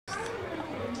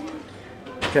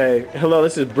Okay, hello,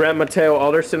 this is Brent Mateo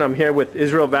Alderson. I'm here with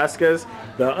Israel Vazquez,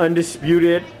 the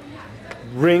undisputed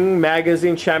Ring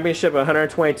Magazine Championship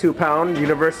 122 pound,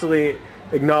 universally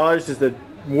acknowledged as the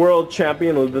world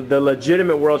champion, the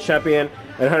legitimate world champion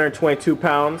at 122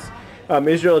 pounds.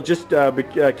 Israel just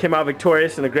came out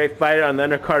victorious in a great fight on the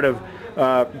undercard of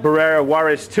Barrera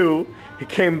Juarez 2. He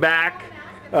came back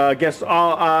against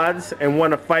all odds and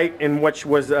won a fight in which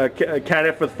was a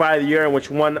candidate for the Fight of the Year, and which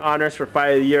won honors for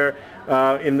Fight of the Year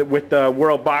with the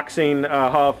World Boxing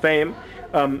Hall of Fame.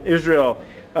 Israel,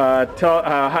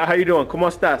 how you doing? ¿Cómo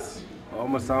estás?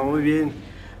 Muy bien.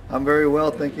 I'm very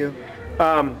well, thank you.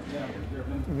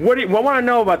 What I want to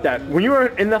know about that? When you were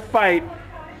in the fight,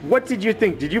 what did you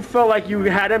think? Did you feel like you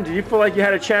had him? Did you feel like you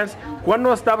had a chance?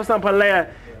 Cuando estabas en pelea,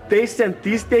 ¿te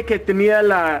sentiste que tenía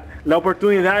la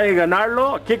oportunidad de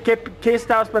ganarlo? ¿Qué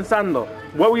estabas pensando?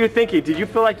 What were you thinking? Did you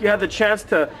feel like you had the chance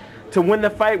to win the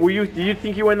fight? Did you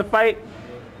think you were in the fight?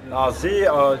 Sí,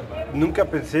 nunca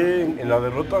pensé en la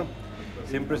derrota.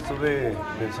 Siempre estuve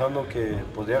pensando que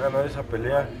podía ganar esa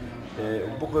pelea.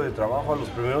 Un poco de trabajo a los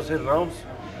primeros 6 rounds,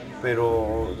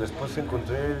 pero después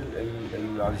encontré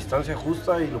la distancia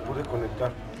justa y lo pude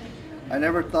conectar. I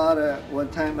never thought one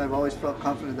time. I've always felt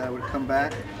confident that I would come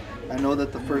back. I know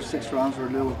that the first 6 rounds were a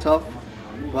little tough,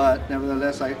 but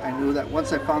nevertheless I knew that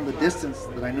once I found the distance,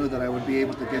 that I knew that I would be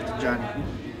able to get to Johnny.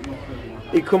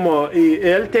 ¿Y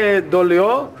él te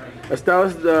dolió?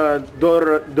 ¿Estabas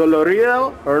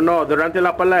dolorido o no durante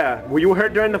la pelea? Were you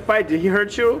hurt during the fight? Did he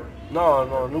hurt you?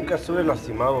 No, nunca estuve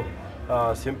lastimado.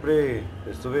 Siempre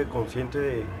estuve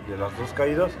consciente de las 2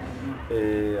 caídas.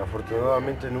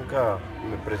 Afortunadamente nunca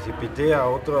me precipité a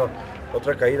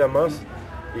otra caída más,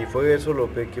 y fue eso lo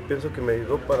que pienso que me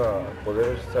ayudó para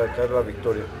poder sacar la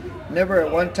victoria. Never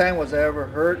at one time was I ever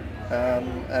hurt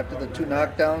after the 2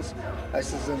 knockdowns. I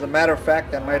said, as a matter of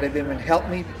fact, that might have even helped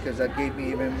me, because that gave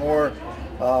me even more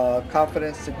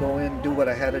confidence to go in and do what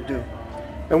I had to do.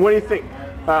 And what do you think?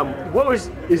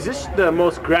 Is this the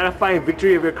most gratifying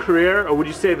victory of your career, or would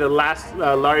you say the last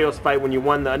Larios fight when you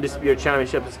won the undisputed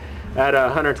championships at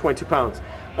 122 pounds?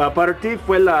 Para ti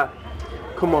fue la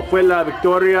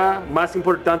victoria más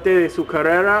importante de su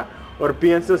carrera, o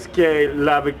piensas que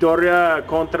la victoria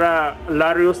contra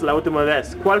Larios la última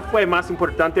vez? ¿Cuál fue más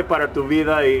importante para tu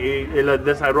vida y el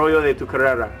desarrollo de tu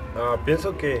carrera?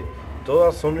 Pienso que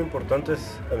todas son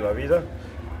importantes en la vida.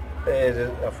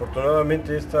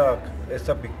 Afortunadamente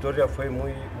esta victoria fue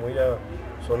muy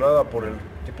sonada por el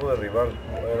tipo de rival.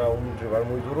 Era un rival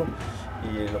muy duro,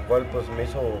 y lo cual pues me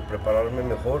hizo prepararme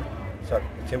mejor. O sea,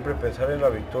 siempre pensar en la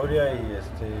victoria, y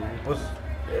pues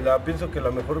pienso que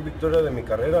la mejor victoria de mi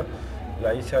carrera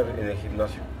la hice en el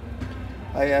gimnasio.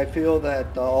 I feel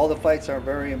that all the fights are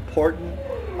very important.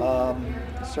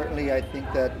 Certainly I think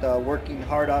that working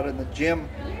hard out in the gym,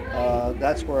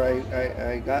 that's where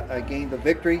I gained the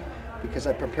victory, because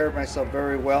I prepared myself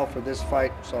very well for this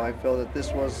fight. So I feel that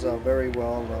this was very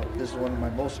well. This is one of my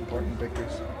most important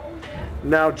victories.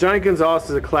 Now, Johnny Gonzalez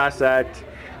is a class act.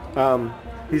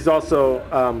 He's also,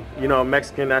 a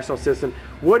Mexican national citizen.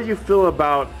 What do you feel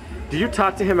about? Did you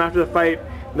talk to him after the fight?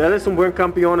 Él es un buen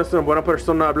campeón, es una buena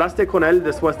persona. ¿Hablaste con él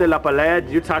después de la pelea?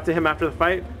 Did you talk to him after the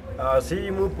fight? Sí,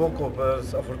 muy poco.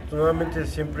 Pues afortunadamente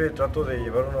siempre trato de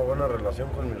llevar una buena relación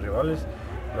con mis rivales.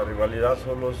 La rivalidad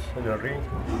solo es en el ring.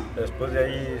 Después de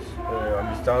ahí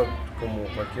amistad como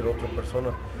cualquier otra persona.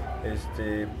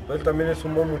 Él también es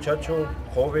un buen muchacho,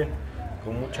 joven,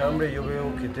 con mucha hambre. Yo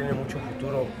veo que tiene mucho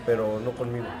futuro, pero no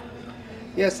conmigo.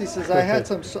 Yes, he says, I had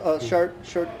some short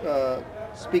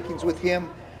speakings with him.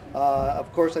 Of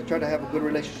course, I try to have a good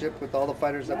relationship with all the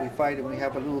fighters that we fight, and we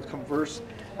have a little converse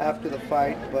after the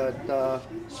fight. But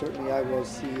certainly, I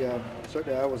was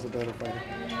the better fighter.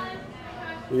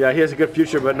 Yeah, he has a good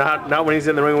future, but not when he's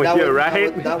in the ring with you,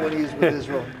 right? Not when he's with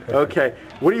Israel. Okay.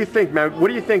 What do you think, man? What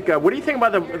do you think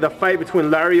about the fight between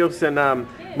Larios and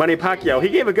Manny Pacquiao? He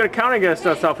gave a good account against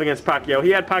himself against Pacquiao.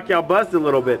 He had Pacquiao buzzed a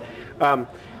little bit.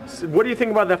 What do you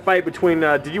think about that fight between?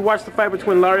 Did you watch the fight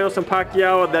between Larios and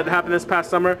Pacquiao that happened this past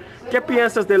summer? ¿Qué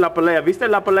piensas de la pelea? ¿Viste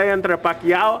la pelea entre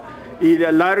Pacquiao y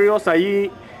Larios ahí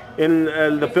en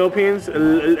the Philippines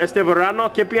este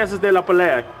verano? ¿Qué piensas de la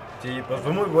pelea? Sí, pues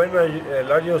fue muy buena.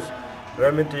 Larios,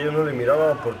 realmente yo no le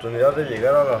miraba oportunidad de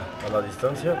llegar a la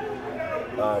distancia,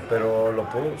 pero lo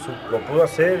pudo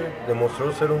hacer,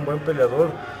 demostró ser un buen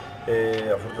peleador.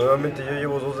 Afortunadamente yo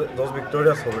llevo dos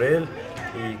victorias sobre él,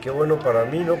 y qué bueno para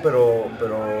mí, ¿no? Pero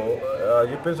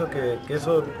yo pienso que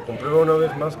eso comprueba una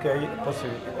vez más que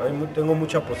tengo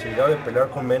mucha posibilidad de pelear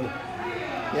con Manny.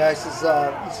 Yeah, he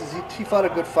says he fought a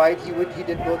good fight. He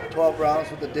did go 12 rounds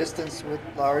with the distance with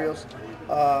Larios.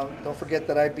 Don't forget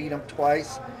that I beat him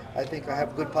twice. I think I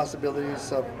have good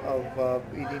possibilities of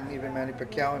beating even Manny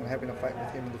Pacquiao and having a fight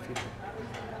with him in the future.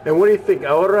 And what do you think?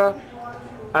 Ahora,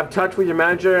 I've talked with your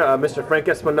manager, Mr. Frank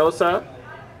Espinosa,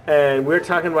 and we're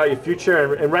talking about your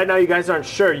future. And right now, you guys aren't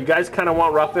sure. You guys kind of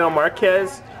want Rafael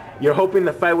Marquez. You're hoping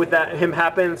the fight with him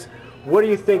happens. What are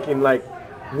you thinking? Like,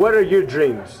 what are your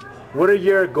dreams? What are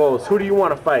your goals? Who do you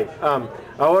want to fight?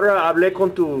 Ahora hablé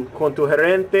con tu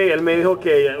gerente. Él me dijo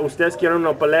que ustedes quieren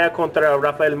una pelea contra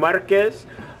Rafael Marquez.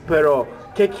 Pero,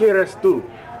 ¿qué quieres tú?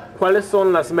 ¿Cuáles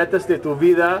son las metas de tu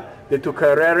vida, de tu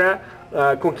carrera?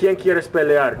 ¿Con quién quieres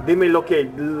pelear? Dime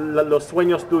los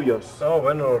sueños tuyos. No,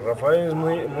 bueno, Rafael es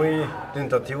muy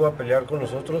tentativo a pelear con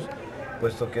nosotros,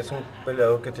 puesto que es un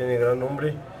peleador que tiene gran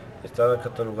nombre. Está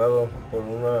catalogado por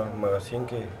una magazine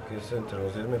que es entre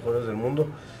los 10 mejores del mundo.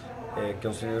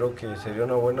 Considero que sería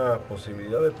una buena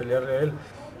posibilidad de pelearle a él.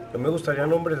 Me gustaría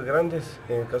nombres grandes,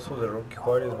 en el caso de Rocky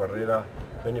Juárez, Barrera,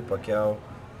 Manny Pacquiao.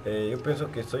 Yo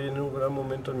pienso que estoy en un gran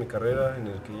momento en mi carrera en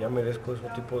el que ya merezco ese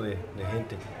tipo de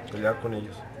gente, pelear con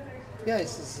ellos. Yeah, he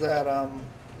says that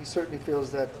he certainly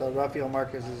feels that Rafael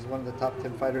Marquez is one of the top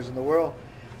 10 fighters in the world.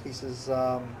 He says,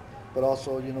 but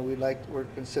also, you know, we're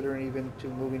considering even to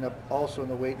moving up also in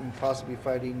the weight and possibly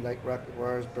fighting like Rocky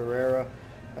Juarez, Barrera,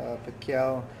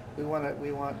 Pacquiao. We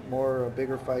want more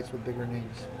bigger fights with bigger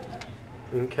names.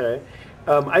 Okay.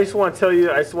 I just want to tell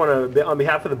you, on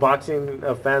behalf of the boxing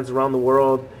fans around the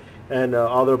world and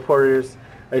all the reporters,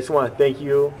 I just want to thank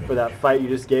you for that fight you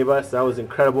just gave us. That was an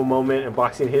incredible moment in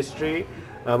boxing history.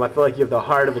 I feel like you have the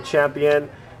heart of a champion.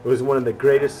 It was one of the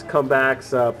greatest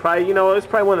comebacks. It was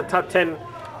probably one of the top 10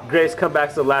 greatest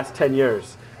comebacks of the last 10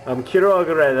 years. Quiero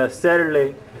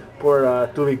agradecerle por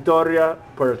tu victoria,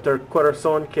 por tu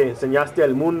corazón que enseñaste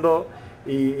al mundo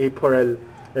y por el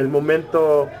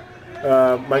momento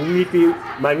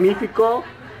magnífico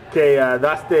que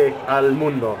daste al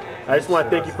mundo. I just want to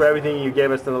thank you for everything you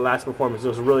gave us in the last performance. It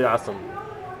was really awesome.